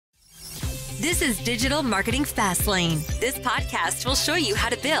This is Digital Marketing Fastlane. This podcast will show you how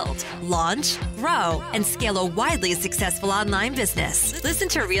to build, launch, grow, and scale a widely successful online business. Listen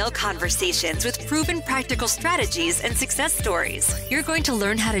to real conversations with proven practical strategies and success stories. You're going to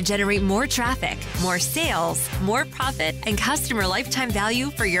learn how to generate more traffic, more sales, more profit, and customer lifetime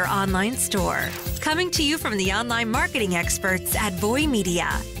value for your online store. Coming to you from the online marketing experts at Voy Media,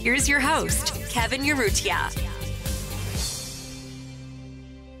 here's your host, Kevin Urrutia.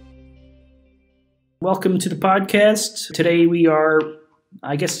 Welcome to the podcast. Today we are,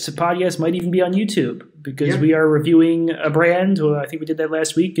 I guess the podcast might even be on YouTube because we are reviewing a brand. Well, I think we did that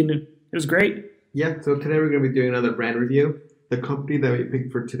last week and it was great. Yeah, so today we're going to be doing another brand review. The company that we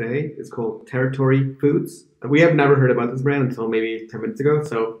picked for today is called Territory Foods. We have never heard about this brand until maybe 10 minutes ago,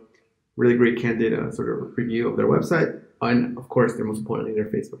 so really great candid sort of review of their website. And of course, their most importantly, their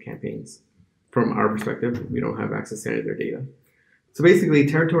Facebook campaigns. From our perspective, we don't have access to any of their data. So basically,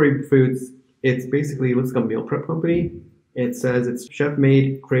 Territory Foods, it looks like a meal prep company. It says it's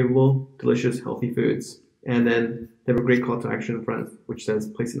chef-made, craveable, delicious, healthy foods. And then they have a great call to action in front, which says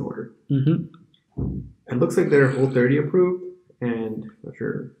place an order. Mm-hmm. It looks like they're Whole30 approved, and I'm not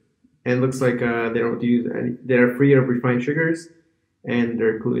sure. And it looks like they don't use any. They're free of refined sugars, and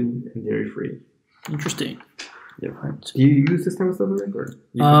they're gluten and dairy free. Interesting. Yeah. Do you use this type of stuff, Rick? Or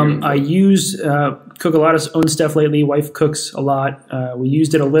I cook a lot of own stuff lately. Wife cooks a lot. We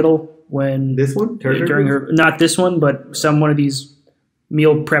used it a little when this one during her, not this one, but one of these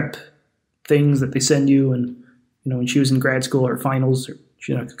meal prep things that they send you, and when she was in grad school or finals,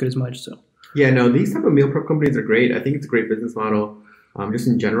 she didn't cook it as much. So yeah, no, these type of meal prep companies are great. I think it's a great business model, just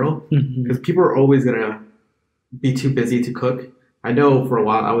in general, because people are always gonna be too busy to cook. I know for a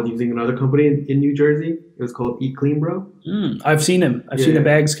while I was using another company in New Jersey. It was called Eat Clean Bro. I've seen them. I've seen the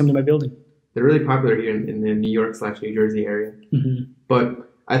bags come to my building. They're really popular here in the New York/New Jersey area. Mm-hmm. But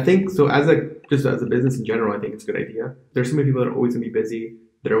I think so as a business in general, I think it's a good idea. There's so many people that are always gonna be busy.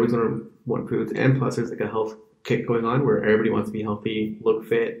 They're always gonna want foods, and plus there's like a health kick going on where everybody wants to be healthy, look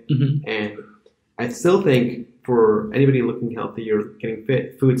fit, and I still think for anybody looking healthy or getting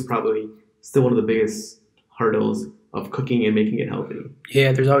fit, food's probably still one of the biggest hurdles of cooking and making it healthy.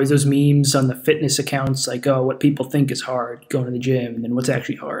 Yeah, there's always those memes on the fitness accounts like, oh, what people think is hard, going to the gym, and then what's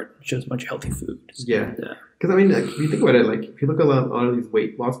actually hard. It shows a bunch of healthy food. Yeah, because I mean, like, if you think about it, like if you look at a lot of these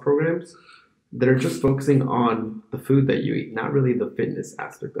weight loss programs, they're just focusing on the food that you eat, not really the fitness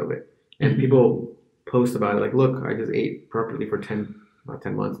aspect of it. And people post about it like, look, I just ate properly for not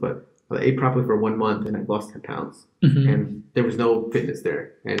 10 months, but I ate properly for 1 month and I lost 10 pounds. And there was no fitness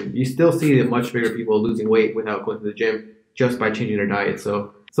there. And you still see much bigger people losing weight without going to the gym just by changing their diet.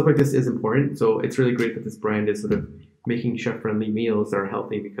 So stuff like this is important. So it's really great that this brand is sort of making chef-friendly meals that are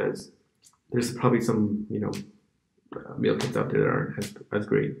healthy, because there's probably some, meal kits out there that aren't as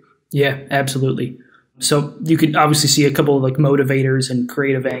great. Yeah, absolutely. So you could obviously see a couple of like motivators and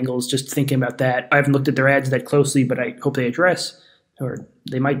creative angles just thinking about that. I haven't looked at their ads that closely, but I hope they address, or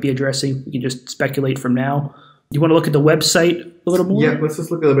they might be addressing. We can just speculate from now. You want to look at the website a little more? Yeah, let's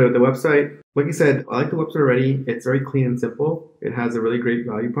just look a little bit at the website. Like you said, I like the website already. It's very clean and simple. It has a really great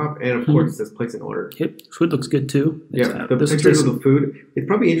value prop. And of course, it says place an order. Yep, food looks good too. Yeah, the pictures of the food. It's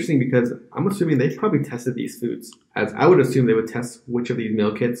probably interesting because I'm assuming they probably tested these foods. As I would assume they would test which of these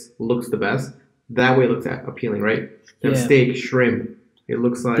meal kits looks the best. That way it looks appealing, right? They have steak, shrimp. It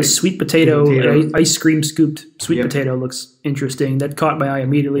looks like the sweet potato. Ice cream scooped sweet potato looks interesting. That caught my eye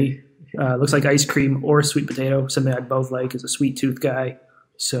immediately. Looks like ice cream or sweet potato. Something I both like as a sweet tooth guy.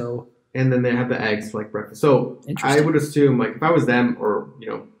 So. And then they have the eggs for like breakfast. So I would assume, like, if I was them, or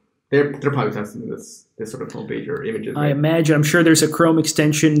they're probably testing this sort of homepage or images. Right? I imagine. I'm sure there's a Chrome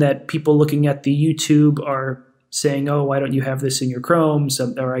extension that people looking at the YouTube are saying, "Oh, why don't you have this in your Chrome?"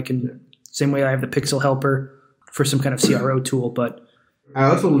 Or I can. Same way I have the Pixel Helper for some kind of CRO tool, but I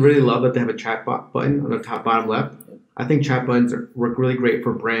also really love that they have a chat button on the top bottom left. I think chat buttons work really great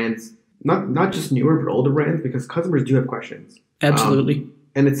for brands, not just newer but older brands, because customers do have questions. Absolutely.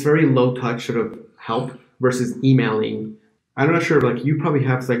 And it's very low touch sort of help versus emailing. I'm not sure, like you probably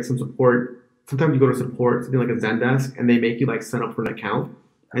have like some support. Sometimes you go to support, something like a Zendesk, and they make you like sign up for an account,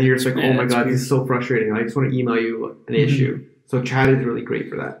 and you're just like, oh my god, this is so frustrating. I just want to email you an issue. So chat is really great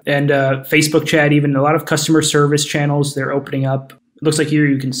for that. And Facebook chat, even a lot of customer service channels, they're opening up. It looks like here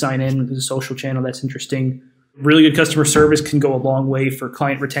you can sign in with a social channel. That's interesting. Really good customer service can go a long way for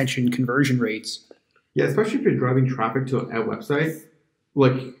client retention conversion rates. Yeah, especially if you're driving traffic to a website.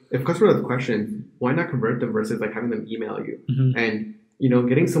 Like if customers have a question, why not convert them versus like having them email you? And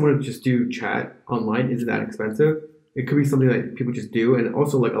getting someone to just do chat online isn't that expensive. It could be something that people just do. And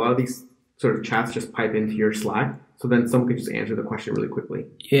also like a lot of these sort of chats just pipe into your Slack. So then someone can just answer the question really quickly.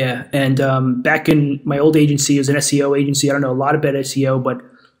 Yeah. And back in my old agency, it was an SEO agency. I don't know a lot about SEO, but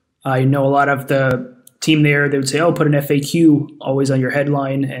I know a lot of the team there. They would say, oh, put an FAQ always on your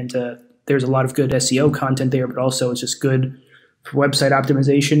headline. And there's a lot of good SEO content there, but also it's just good for website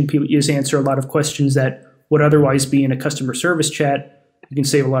optimization. People just answer a lot of questions that would otherwise be in a customer service chat. You can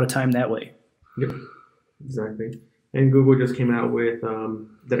save a lot of time that way. Yep, exactly. And Google just came out with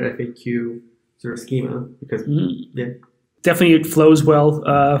their FAQ sort of schema because, Definitely it flows well.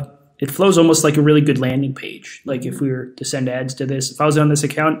 It flows almost like a really good landing page. Like if we were to send ads to this, if I was on this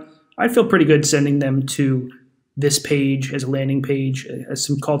account, I'd feel pretty good sending them to this page as a landing page. It has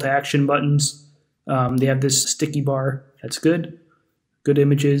some call to action buttons. They have this sticky bar. That's good. Good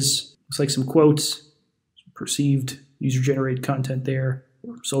images. Looks like some quotes. Perceived user-generated content there.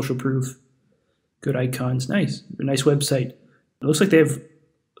 Social proof. Good icons. Nice. A nice website. It looks like they have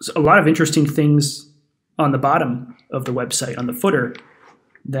a lot of interesting things on the bottom of the website, on the footer,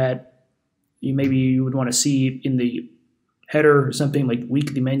 that you would want to see in the header or something, like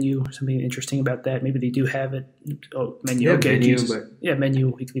weekly menu, something interesting about that. Maybe they do have it. Oh, menu. Yeah, okay, menu, menu,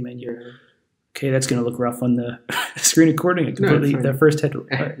 weekly menu. Okay, that's going to look rough on the screen recording. It completely, the first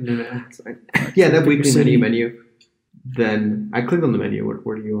header. No, that's fine. Yeah, that weekly menu. Then I clicked on the menu.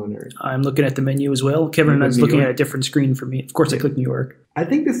 What are you on there? I'm looking at the menu as well. Kevin is looking at a different screen for me. Of course, I click New York. I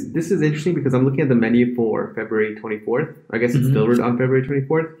think this is interesting because I'm looking at the menu for February 24th. I guess it's still on February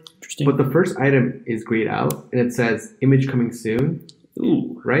 24th. Interesting. But the first item is grayed out, and it says image coming soon.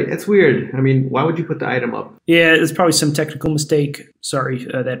 Ooh. Right? That's weird. I mean, why would you put the item up? Yeah, it's probably some technical mistake. Sorry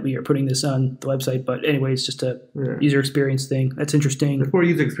that we are putting this on the website. But anyway, it's just a user experience thing. That's interesting. It's more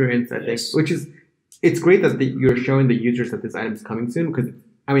user experience, I think, which is... It's great that you're showing the users that this item is coming soon because,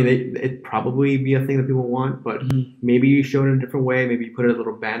 I mean, it'd probably be a thing that people want, but maybe you show it in a different way. Maybe you put a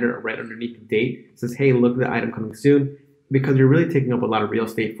little banner right underneath the date. It says, hey, look at the item coming soon, because you're really taking up a lot of real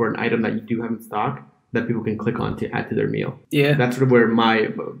estate for an item that you do have in stock that people can click on to add to their meal. Yeah. That's sort of where my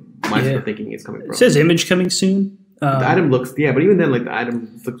sort of thinking is coming from. It says image coming soon. The item looks, but even then, like the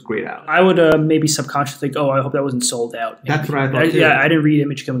item looks grayed out. I would maybe subconsciously think, I hope that wasn't sold out. Maybe. That's what I thought. I didn't read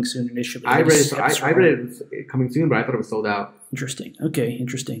image coming soon initially. I read it coming soon, but I thought it was sold out. Interesting. Okay,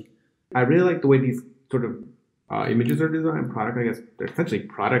 interesting. I really like the way these sort of images are designed. Product, I guess they're essentially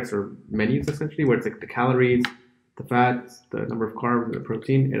products or menus, essentially, where it's like the calories, the fats, the number of carbs, and the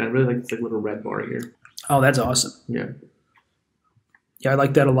protein. And I really like this like little red bar here. Oh, that's awesome. Yeah. Yeah, I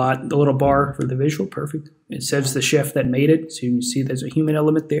like that a lot. The little bar for the visual, perfect. It says the chef that made it, so you can see there's a human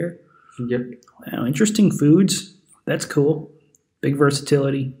element there. Yep. Wow, interesting foods. That's cool. Big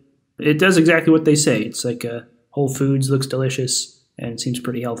versatility. It does exactly what they say. It's like Whole Foods, looks delicious, and it seems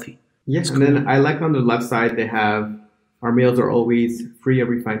pretty healthy. Yes, and then I like on the left side they have our meals are always free of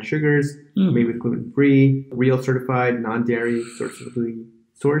refined sugars, made with gluten-free, real certified, non-dairy, certifiably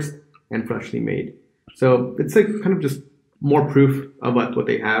sourced, and freshly made. So it's like kind of just more proof about what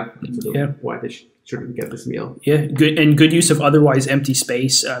they have, and why they should get this meal. Yeah, good use of otherwise empty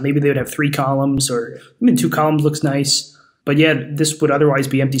space. Maybe they would have 3 columns, or 2 columns looks nice. But yeah, this would otherwise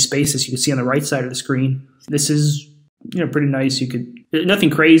be empty space, as you can see on the right side of the screen. This is pretty nice. You could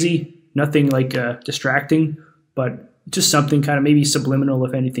nothing crazy, nothing like distracting, but just something kind of maybe subliminal,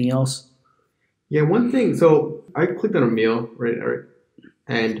 if anything else. Yeah, one thing. So I clicked on a meal, right?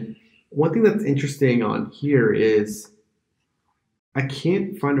 And one thing that's interesting on here is I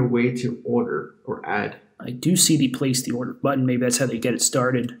can't find a way to order or add. I do see the place the order button. Maybe that's how they get it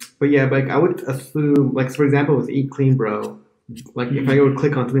started. But yeah, like I would assume, like for example, with Eat Clean Bro, like if I would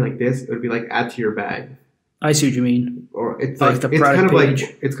click on something like this, it would be like add to your bag. I see what you mean. Or it's like the product page.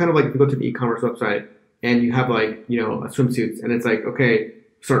 It's kind of like if you go to the e-commerce website and you have like a swimsuits, and it's like, okay,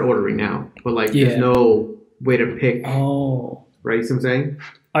 start ordering now. But like there's no way to pick. Oh. Right? You see what I'm saying?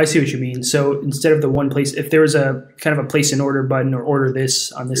 I see what you mean. So instead of the one place, if there was a kind of a place an order button or order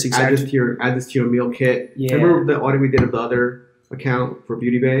this on this exact... Add this to your meal kit. Yeah. Remember the audit we did of the other account for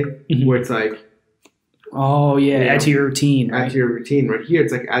Beauty Bay, where it's like... Oh, yeah, add to your routine. Add to your routine. Right here,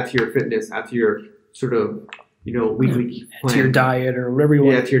 it's like add to your fitness, add to your sort of, weekly plan. To your diet or whatever you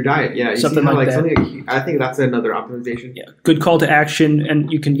want. Yeah, to your diet. Yeah, something like that. I think that's another optimization. Yeah, good call to action,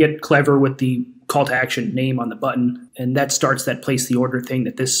 and you can get clever with the call to action name on the button, and that starts that place the order thing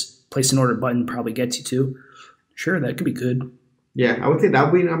that this place an order button probably gets you to. Sure, that could be good. Yeah, I would say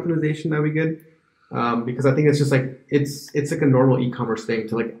that would be an optimization that would be good, because I think it's just like it's like a normal e-commerce thing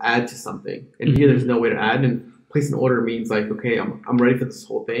to like add to something, and here there's no way to add. And place an order means like, okay, I'm ready for this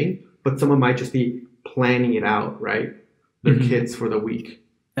whole thing, but someone might just be planning it out, right? Their kids for the week.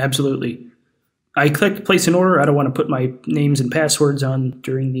 Absolutely. I clicked place an order. I don't want to put my names and passwords on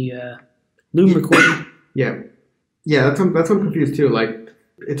during the Loom recording. Yeah. Yeah, that's what I'm confused too. Like,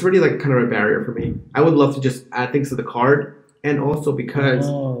 it's really like kind of a barrier for me. I would love to just add things to the card. And also because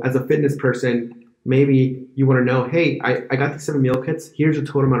as a fitness person, maybe you want to know, hey, I got these 7 meal kits. Here's the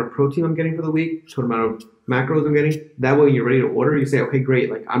total amount of protein I'm getting for the week, total amount of macros I'm getting. That way you're ready to order. You say, okay,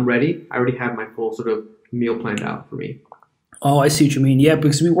 great. Like, I'm ready. I already have my full sort of meal planned out for me. Oh, I see what you mean. Yeah,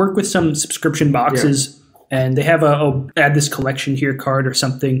 because we work with some subscription boxes and they have a add this collection here card or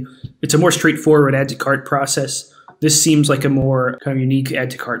something. It's a more straightforward add to cart process. This seems like a more kind of unique add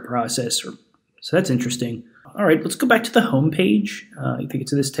to cart process. So that's interesting. All right, let's go back to the home page. I think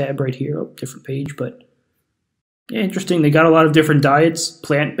it's in this tab right here. Oh, different page, but yeah, interesting. They got a lot of different diets,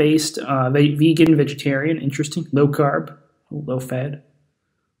 plant-based, vegan, vegetarian, interesting, low carb, low fat.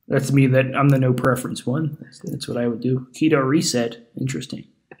 That's me. That I'm the no preference one. That's what I would do. Keto reset, interesting.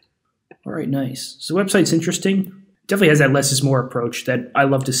 All right, nice. So website's interesting. Definitely has that less is more approach that I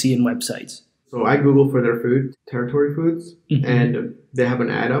love to see in websites. So I Google for their food, Territory Foods, and they have an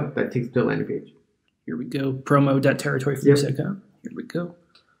ad up that takes to the landing page. Here we go. Promo.territoryfoods.com. Here we go.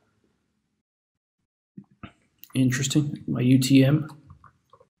 Interesting. My UTM.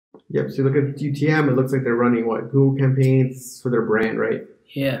 Yep. So you look at UTM, it looks like they're running Google campaigns for their brand, right?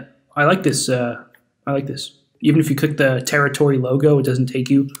 Yeah. I like this. Even if you click the Territory logo, it doesn't take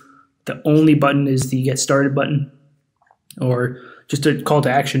you. The only button is the Get Started button or just a call to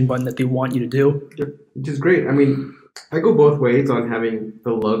action button that they want you to do. Yep. Which is great. I mean, I go both ways on having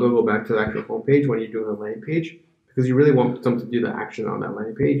the logo go back to the actual homepage when you're doing a landing page because you really want them to do the action on that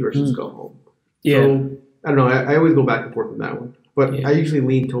landing page versus go home. Yeah. So, I don't know. I always go back and forth on that one. But I usually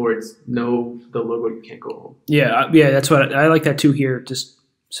lean towards no, the logo, you can't go home. Yeah, that's what I like that too here, just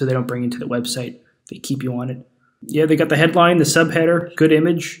so they don't bring you to the website. They keep you on it. Yeah, they got the headline, the subheader, good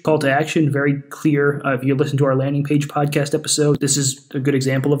image, call to action, very clear. If you listen to our landing page podcast episode, this is a good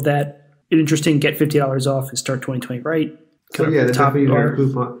example of that. Interesting, get $50 off and start 2020 right. So yeah, the top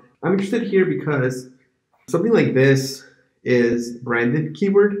coupon. I'm interested here because something like this is branded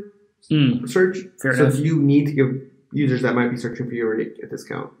keyword search. Fair so enough. You need to give users that might be searching for you already a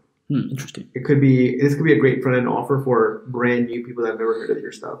discount. Interesting. This could be a great front end offer for brand new people that have never heard of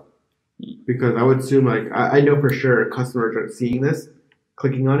your stuff. Because I would assume, like, I know for sure customers are seeing this,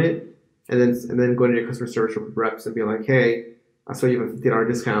 clicking on it, and then going to your customer service reps and being like, hey, I saw you have a $50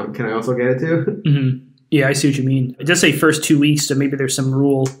 discount. Can I also get it too? Yeah, I see what you mean. It does say first 2 weeks, so maybe there's some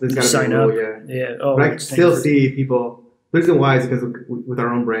rule to sign up. Yeah. Oh, but I still see people. The reason why is because with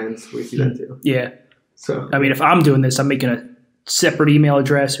our own brands, we see that too. Yeah. So I mean, if I'm doing this, I'm making a separate email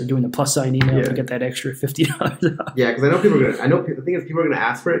address or doing the plus sign email to get that extra $50 off. Yeah, because I know people are gonna. The thing is, people are gonna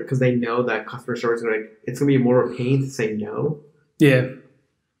ask for it because they know that customer service is it's gonna be more of a pain to say no. Yeah.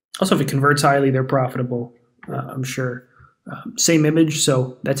 Also, if it converts highly, they're profitable. I'm sure. Same image,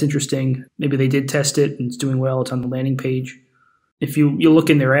 so that's interesting. Maybe they did test it and it's doing well. It's on the landing page. If you look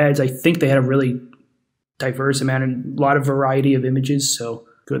in their ads, I think they had a really diverse amount and a lot of variety of images. So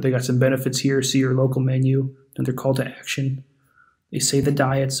good, they got some benefits here. See your local menu, another call to action. They say the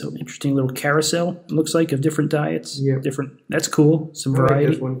diets, so interesting little carousel, it looks like, of different diets. Yeah. That's cool. Some variety.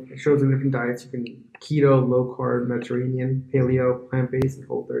 Like this one. It shows the different diets. You can keto, low carb, Mediterranean, paleo, plant-based, and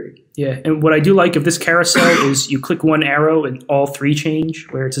Whole30. Yeah, and what I do like of this carousel is you click one arrow and all three change,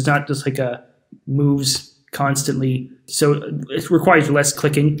 where it's not just like a moves constantly. So it requires less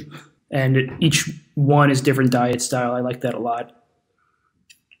clicking, and each one is different diet style. I like that a lot.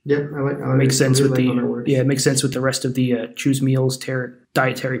 Yep, I like makes sense with it makes sense with the rest of the choose meals,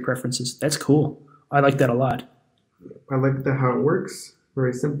 dietary preferences. That's cool. I like that a lot. I like how it works.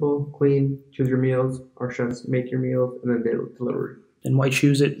 Very simple, clean. Choose your meals. Our chefs make your meals, and then they deliver. And why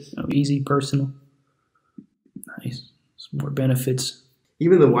choose it? Easy, personal. Nice. Some more benefits.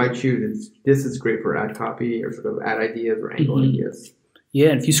 Even the why choose. This is great for ad copy or sort of ad ideas or angle ideas. Yeah,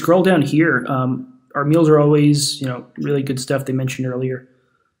 and if you scroll down here, our meals are always really good stuff they mentioned earlier.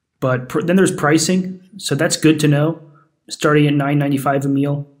 But then there's pricing, so that's good to know. Starting at $9.95 a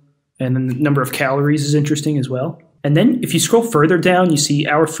meal, and then the number of calories is interesting as well. And then if you scroll further down, you see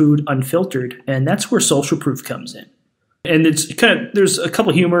Our Food Unfiltered, and that's where social proof comes in. And it's there's a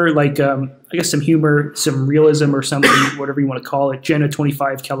couple humor, like I guess some humor, some realism or something, whatever you want to call it. Jenna,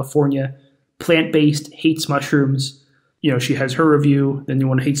 25, California, plant-based, hates mushrooms. She has her review. Then the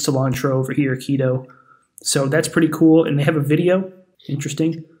one hates cilantro over here, keto. So that's pretty cool. And they have a video,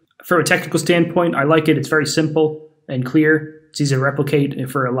 interesting. From a technical standpoint, I like it. It's very simple and clear. It's easy to replicate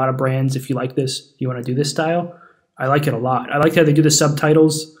for a lot of brands. If you like this, you want to do this style. I like it a lot. I like how they do the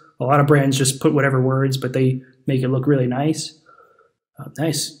subtitles. A lot of brands just put whatever words, but they make it look really nice.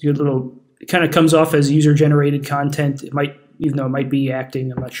 Nice. Good little, it kind of comes off as user-generated content. It might, even though it might be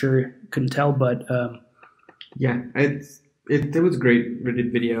acting, I'm not sure. couldn't tell, but yeah, it was great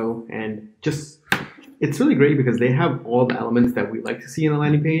video, and just it's really great because they have all the elements that we like to see in a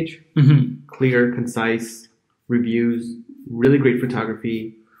landing page. Mm-hmm. Clear, concise reviews, really great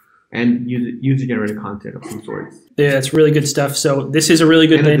photography, and user-generated content of some sorts. Yeah, that's really good stuff. So this is a really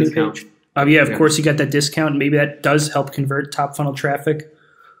good landing discount. page. Yeah, of course you got that discount. Maybe that does help convert top funnel traffic.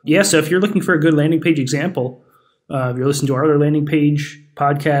 Yeah, so if you're looking for a good landing page example, you're listening to our other landing page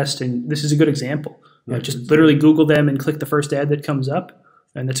podcast, and this is a good example. Just literally Google them and click the first ad that comes up,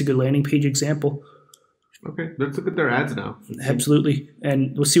 and that's a good landing page example. Okay, let's look at their ads now. Absolutely,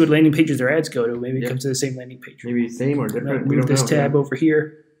 and we'll see what landing pages their ads go to. Maybe it comes to the same landing page. Maybe same or different. Move this tab over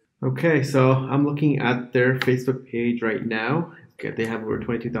here. Okay, so I'm looking at their Facebook page right now. Okay, they have over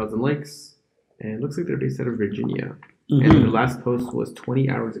 22,000 likes, and it looks like they're based out of Virginia. Mm-hmm. And their last post was 20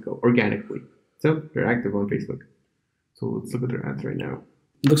 hours ago, organically. So they're active on Facebook. So let's look at their ads right now.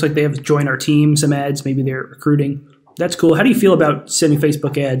 It looks like they have join our team, some ads. Maybe they're recruiting. That's cool. How do you feel about sending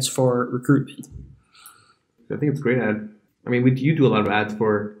Facebook ads for recruitment? I think it's a great ad. I mean, you do a lot of ads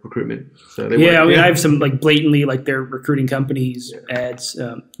for recruitment. So they work. I have some like blatantly like they're recruiting companies ads.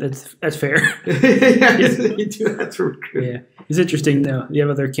 That's fair. Yeah, you do ads for recruitment. Yeah, it's interesting though. You have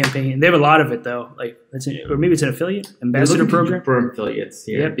other campaign. They have a lot of it though. Like or maybe it's an affiliate ambassador program for affiliates.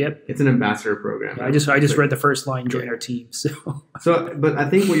 Yeah. Yep. It's an ambassador program. Yeah, I just read the first line. Join our team. So, but I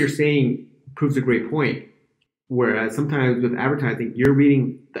think what you're saying proves a great point. Whereas sometimes with advertising, you're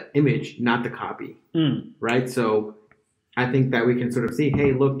reading the image, not the copy, right? So I think that we can sort of see,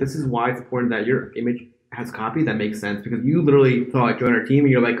 hey, look, this is why it's important that your image has copy. That makes sense because you literally thought join our team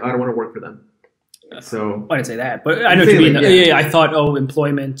and you're like, oh, I don't want to work for them. So I didn't say that, but I know what you mean. Like, yeah, I thought,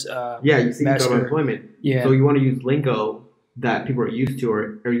 employment. You see about employment. Yeah. So you want to use lingo that people are used to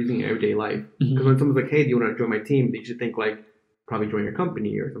or are using in everyday life. Because when someone's like, hey, do you want to join my team? They should think like, probably join your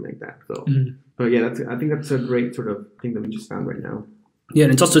company or something like that. So, but yeah, I think that's a great sort of thing that we just found right now. Yeah,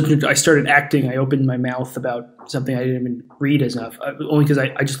 and it's also, I started acting. I opened my mouth about something I didn't even read enough, only because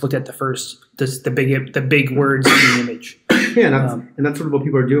I just looked at the big words in the image. Yeah, and that's sort of what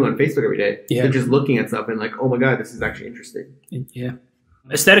people are doing on Facebook every day. Yeah. They're just looking at stuff and like, oh my God, this is actually interesting. Yeah.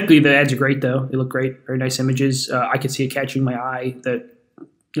 Aesthetically, the ads are great though. They look great. Very nice images. I could see it catching my eye.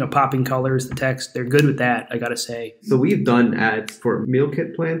 Popping colors, the text, they're good with that, I gotta say. So we've done ads for meal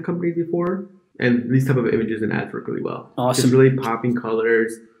kit plan companies before, and these type of images and ads work really well. Awesome. Just really popping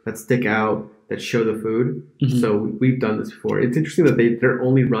colors that stick out, that show the food. So we've done this before. It's interesting that they're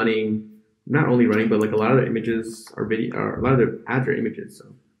only running, not only running, but like a lot of their images are video, or a lot of their ads are images. So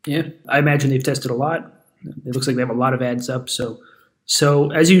yeah, I imagine they've tested a lot. It looks like they have a lot of ads up.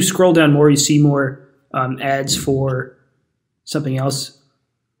 So as you scroll down more, you see more ads for something else.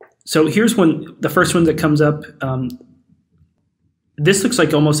 So here's the first one that comes up. This looks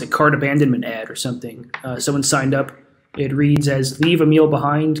like almost a cart abandonment ad or something. Someone signed up. It reads as "Leave a meal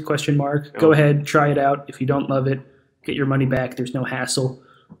behind?" ? Go ahead, try it out. If you don't love it, get your money back. There's no hassle.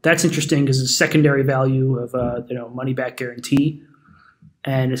 That's interesting because it's a secondary value of money back guarantee.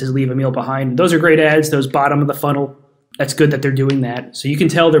 And it says "Leave a meal behind." Those are great ads. Those bottom of the funnel. That's good that they're doing that. So you can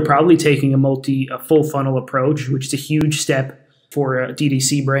tell they're probably taking a full funnel approach, which is a huge step for a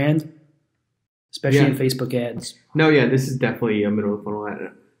DDC brand, especially in Facebook ads. No, yeah, this is definitely a middle of the funnel ad.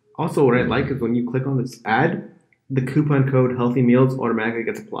 Also, what I like is when you click on this ad, the coupon code Healthy Meals automatically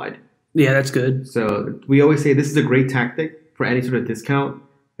gets applied. Yeah, that's good. So we always say this is a great tactic for any sort of discount,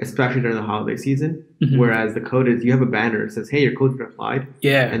 especially during the holiday season. Whereas the code is, you have a banner that says, hey, your code's been applied.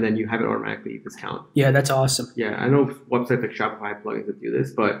 Yeah. And then you have it automatically discount. Yeah, that's awesome. Yeah, I know websites like Shopify plugins that do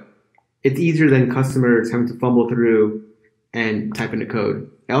this, but it's easier than customers having to fumble through and type in the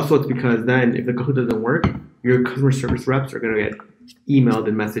code. Also, it's because then if the code doesn't work, your customer service reps are going to get emailed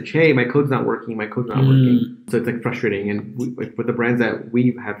and message, hey, my code's not working, working. So it's like frustrating. And with the brands that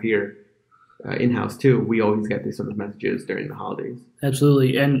we have here in-house too, we always get these sort of messages during the holidays.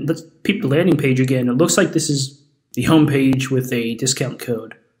 Absolutely. And let's peep the landing page again. It looks like this is the home page with a discount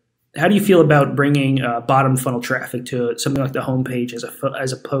code. How do you feel about bringing bottom funnel traffic to something like the home page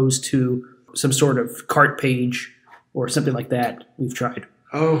as opposed to some sort of cart page or something like that we've tried?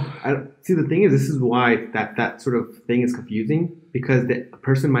 See, the thing is, this is why that sort of thing is confusing, because the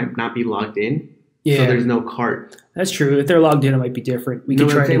person might not be logged in, so there's no cart. That's true. If they're logged in, it might be different. We can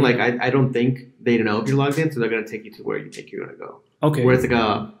try. I'm saying, I don't think they know if you're logged in, so they're going to take you to where you think you're going to go. Okay. Where it's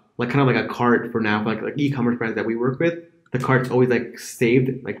kind of like a cart for now, like e-commerce brands that we work with. The cart's always like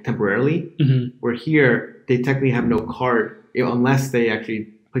saved like temporarily. Where here they technically have no cart unless they actually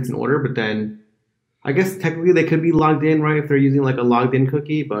place an order, but then I guess technically they could be logged in, right? If they're using like a logged in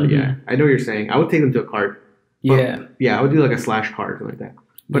cookie, but yeah, I know what you're saying. I would take them to a cart. I would do like a /cart or something like that.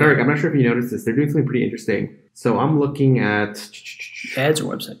 But Eric, I'm not sure if you noticed this. They're doing something pretty interesting. So I'm looking at ads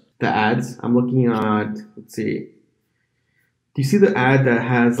or website. The ads. I'm looking at. Let's see. Do you see the ad that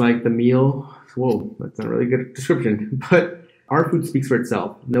has like the meal? Whoa, that's not a really good description. But our food speaks for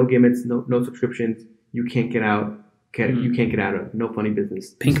itself. No gimmicks. No subscriptions. You can't get out. You can't get out of. No funny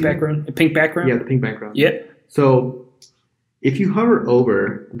business. Pink background. Pink background. Yeah, the pink background. Yeah. So if you hover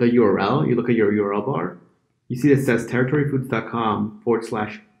over the URL, you look at your URL bar. You see it says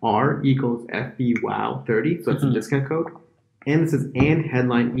territoryfoods.com/R equals FBWOW30. So that's a discount code. And it says and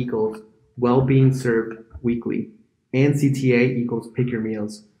headline equals well-being served weekly. And CTA equals pick your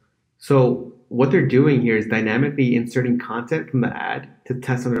meals. So what they're doing here is dynamically inserting content from the ad to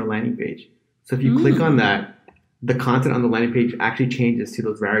test on their landing page. So if you click on that, the content on the landing page actually changes to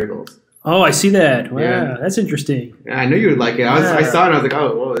those variables. Oh, I see that. Wow, that's interesting. Yeah, I knew you would like it. I saw it and I was like,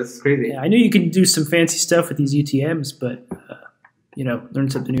 oh, whoa, this is crazy. Yeah, I knew you can do some fancy stuff with these UTMs, but,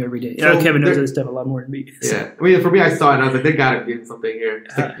 learn something new every day. So Kevin knows this stuff a lot more than me. So. Yeah. I mean, for me, I saw it and I was like, they got to give something here.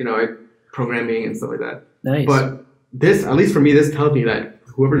 It's like, programming and stuff like that. Nice. But this, at least for me, this tells me that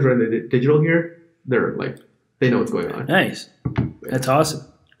whoever's running the digital here, they're like, they know what's going on. Nice. That's awesome.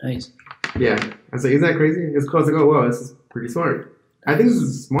 Nice. Yeah. I was like, isn't that crazy? It's cool. I was like, oh, wow, this is pretty smart. I think this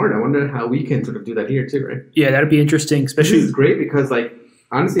is smart. I wonder how we can sort of do that here too, right? Yeah, that'd be interesting. Especially, this is great because, like,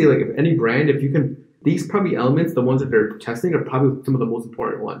 honestly, like, if any brand, if you can, these probably elements, the ones that they're testing, are probably some of the most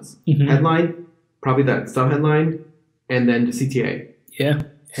important ones. Headline, probably that sub-headline, and then the CTA. Yeah.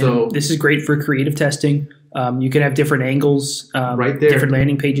 So this is great for creative testing. You can have different angles, right there, different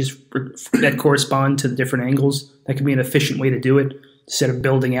landing pages that correspond to the different angles. That can be an efficient way to do it instead of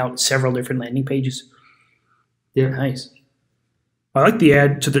building out several different landing pages. Yeah. Nice. I like the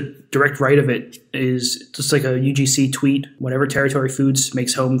ad to the direct right of it is just like a UGC tweet. Whatever Territory Foods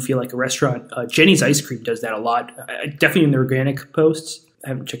makes home feel like a restaurant. Jenny's Ice Cream does that a lot. Definitely in the organic posts. I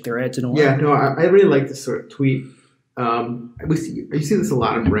haven't checked their ads in a while. Yeah, no, I really like this sort of tweet. You see this a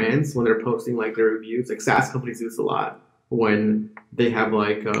lot in brands when they're posting like their reviews. Like SaaS companies do this a lot when they have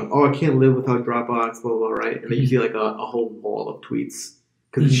like, I can't live without Dropbox, blah, blah, blah, right? And then you see like a whole wall of tweets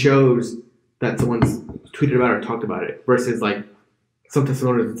because it shows that someone's tweeted about it or talked about it versus like, some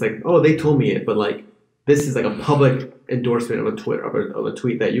testimonials, it's like, oh, they told me it, but like this is like a public endorsement of a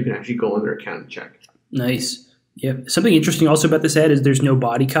tweet that you can actually go on their account and check. Nice. Yeah. Something interesting also about this ad is there's no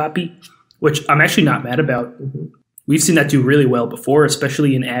body copy, which I'm actually not mad about. We've seen that do really well before,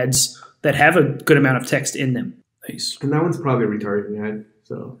 especially in ads that have a good amount of text in them. Nice. And that one's probably a retargeting ad.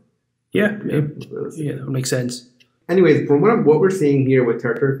 So yeah, that would make sense. Anyways, from what we're seeing here with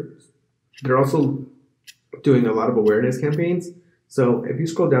Territory Foods, they're also doing a lot of awareness campaigns. So if you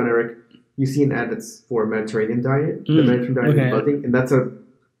scroll down, Eric, you see an ad that's for a Mediterranean diet. The Mediterranean diet is buzzing,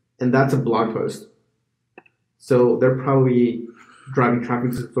 and that's a blog post. So they're probably driving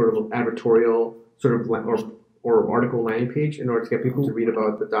traffic to sort of advertorial sort of or article landing page in order to get people to read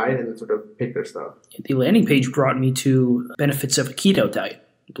about the diet and then sort of pick their stuff. The landing page brought me to benefits of a keto diet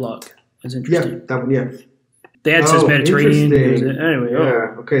blog. That's interesting. Yeah, that one. Yeah. The ad says Mediterranean. Anyway,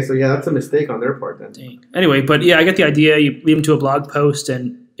 okay, so that's a mistake on their part then. Dang. Anyway, but yeah, I get the idea. You lead them to a blog post,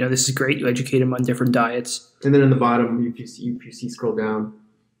 and this is great. You educate them on different diets. And then in the bottom, if you scroll down,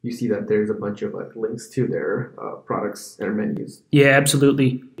 you see that there's a bunch of like links to their products and their menus. Yeah,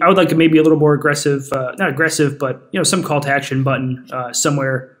 absolutely. I would like maybe a little more aggressive, not aggressive, but some call to action button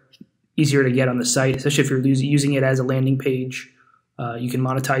somewhere easier to get on the site, especially if you're using it as a landing page. You can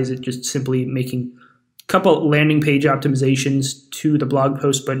monetize it just simply making couple landing page optimizations to the blog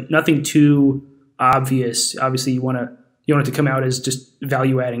post, but nothing too obvious. Obviously, you want it to come out as just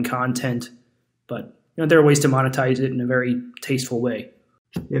value-adding content, but there are ways to monetize it in a very tasteful way.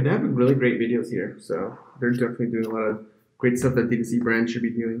 Yeah, they have really great videos here, so they're definitely doing a lot of great stuff that D2C brands should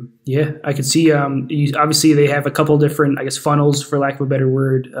be doing. Yeah, I could see. Obviously, they have a couple different, funnels, for lack of a better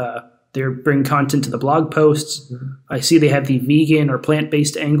word. They're bringing content to the blog posts. I see they have the vegan or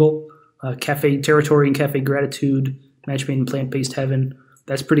plant-based angle. Cafe Territory and Cafe Gratitude, Match Made in Plant-Based Heaven.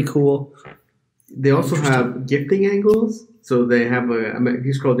 That's pretty cool. They also have gifting angles. So they have if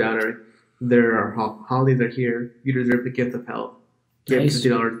you scroll down, there are holidays are here. You deserve the gift of health. Nice.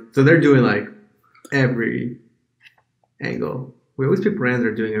 $50. So they're doing like every angle. We always pick brands that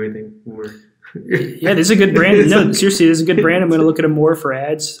are doing everything. Yeah, this is a good brand. No, seriously, this is a good brand. I'm going to look at them more for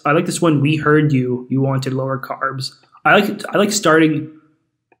ads. I like this one. We heard you. You wanted lower carbs. I like starting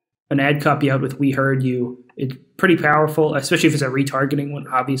an ad copy out with "We heard you." It's pretty powerful, especially if it's a retargeting one.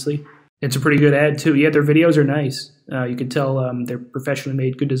 Obviously, it's a pretty good ad too. Yeah, their videos are nice. You can tell they're professionally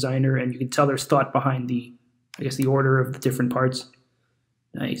made, good designer, and you can tell there's thought behind the order of the different parts.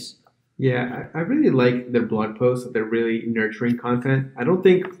 Nice. Yeah, I really like their blog posts. They're really nurturing content. I don't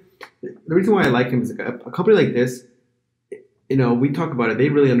think the reason why I like him is a company like this, we talk about it. They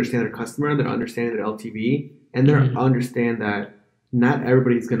really understand their customer. They're understanding their LTV, and they understand that not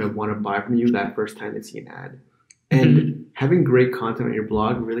everybody's going to want to buy from you that first time they see an ad. And having great content on your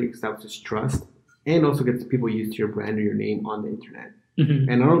blog really establishes trust and also gets people used to your brand or your name on the internet.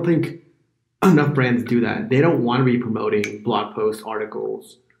 And I don't think enough brands do that. They don't want to be promoting blog posts,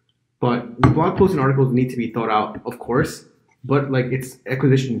 articles. But the blog posts and articles need to be thought out, of course. But like it's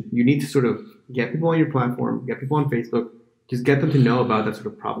acquisition. You need to sort of get people on your platform, get people on Facebook, just get them to know about that sort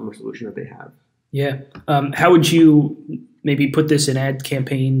of problem or solution that they have. Yeah. How would you maybe put this in ad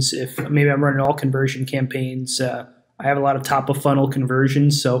campaigns? If maybe I'm running all conversion campaigns, I have a lot of top of funnel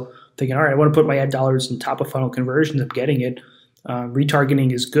conversions. So thinking, all right, I want to put my ad dollars in top of funnel conversions. I'm getting it.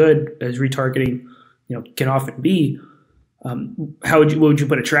 Retargeting is good, as retargeting, can often be. What would you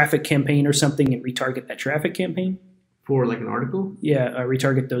put a traffic campaign or something and retarget that traffic campaign? For like an article? Yeah,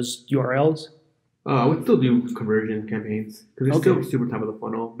 retarget those URLs. I would still do conversion campaigns because they're still super top of the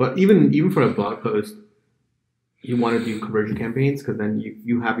funnel. But even for a blog post, you want to do conversion campaigns because then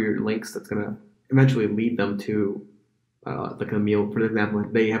you have your links that's going to eventually lead them to like a meal. For example,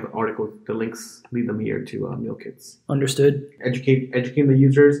 they have articles, the links lead them here to meal kits. Understood. Educating the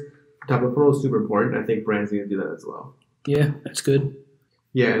users. Top of the funnel is super important. I think brands need to do that as well. Yeah, that's good.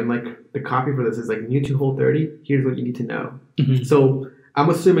 Yeah, and like the copy for this is like new to Whole30. Here's what you need to know. So I'm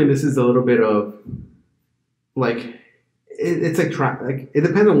assuming this is a little bit of like it's like it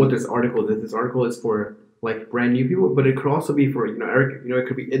depends on what this article is. This article is for like brand new people, but it could also be for Eric. It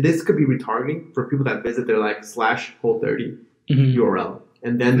could be retargeting for people that visit their like /Whole30 URL,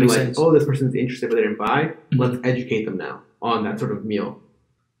 and then they're like, oh, this person's interested, but they didn't buy. Let's educate them now on that sort of meal.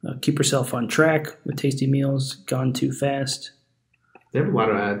 Keep yourself on track with tasty meals. Gone too fast. They have a lot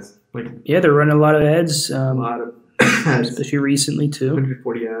of ads. They're running a lot of ads. A lot of ads. Especially recently too.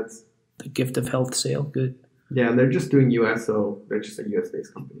 140 ads. The gift of health sale, good. Yeah, and they're just doing US, so they're just a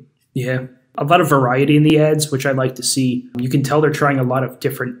US-based company. Yeah, a lot of variety in the ads, which I like to see. You can tell they're trying a lot of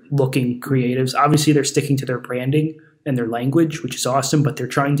different looking creatives. Obviously, they're sticking to their branding and their language, which is awesome, but they're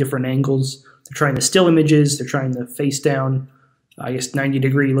trying different angles. They're trying the still images. They're trying the face down,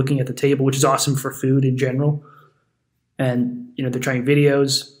 90-degree looking at the table, which is awesome for food in general. And, they're trying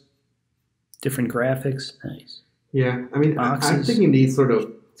videos, different graphics. Nice. Yeah, I mean, I'm thinking these sort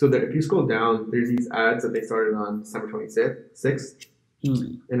of, so that if you scroll down, there's these ads that they started on December 26th,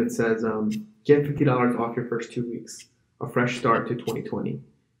 and it says, get $50 off your first 2 weeks, a fresh start to 2020.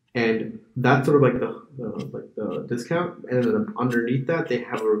 And that's sort of like the discount, and then underneath that, they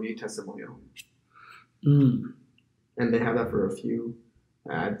have a review testimonial. And they have that for a few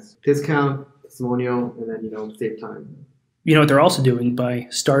ads. Discount, testimonial, and then, save time. You know what they're also doing by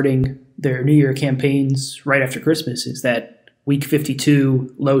starting their New Year campaigns right after Christmas is that week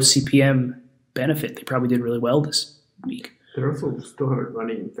 52 low CPM benefit. They probably did really well this week. They're also still have it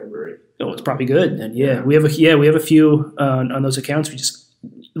running in February. Oh, it's probably good. And we have a few on those accounts. We just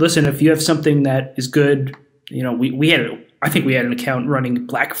listen, if you have something that is good, I think we had an account running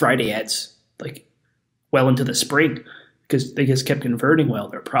Black Friday ads like well into the spring because they just kept converting well.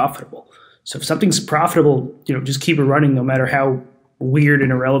 They're profitable. So if something's profitable, just keep it running no matter how weird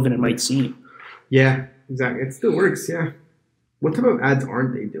and irrelevant it might seem. Yeah, exactly. It still works, yeah. What type of ads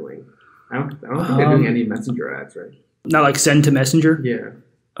aren't they doing? I don't think they're doing any messenger ads, right? Not like send to messenger?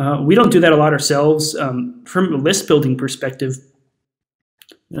 Yeah. We don't do that a lot ourselves. From a list building perspective,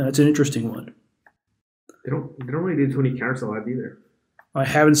 that's an interesting one. They don't really do too many carousel ads either. I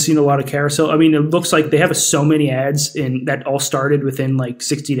haven't seen a lot of carousel. I mean, it looks like they have so many ads that all started within like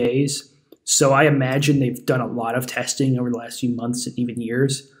 60 days. So I imagine they've done a lot of testing over the last few months and even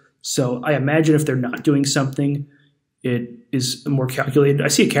years. So I imagine if they're not doing something, it is more calculated. I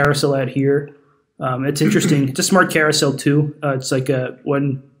see a carousel ad here. It's interesting. It's a smart carousel too. It's like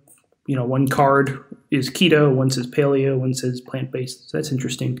one card is keto, one says paleo, one says plant-based. So that's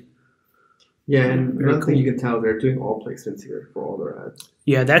interesting. Yeah, and another thing you can tell, they're doing all placements here for all their ads.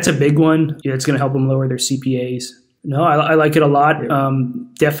 Yeah, that's a big one. Yeah, it's going to help them lower their CPAs. No, I like it a lot. Yeah.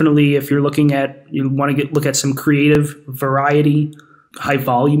 Definitely, if you want to look at some creative variety, high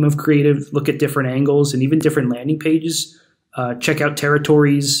volume of creative, look at different angles and even different landing pages. Check out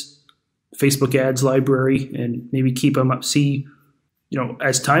Territory's Facebook ads library and maybe keep them up. See,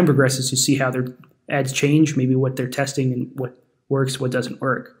 as time progresses, you see how their ads change, maybe what they're testing and what works, what doesn't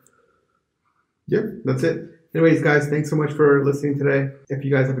work. Yep, that's it. Anyways, guys, thanks so much for listening today. If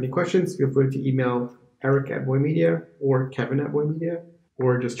you guys have any questions, feel free to email Eric at Voy Media or Kevin at Voy Media,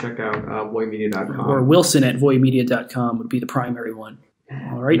 or just check out voymedia.com. Or Wilson at voymedia.com would be the primary one.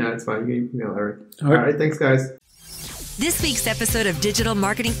 All right. No, it's fine. You can email Eric. All All right. right. Thanks, guys. This week's episode of Digital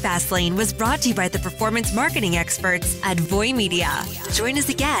Marketing Fastlane was brought to you by the performance marketing experts at Voy Media. Join us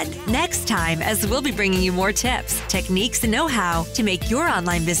again next time as we'll be bringing you more tips, techniques, and know-how to make your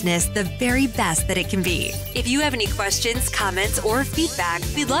online business the very best that it can be. If you have any questions, comments, or feedback,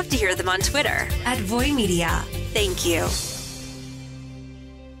 we'd love to hear them on Twitter at Voy Media. Thank you.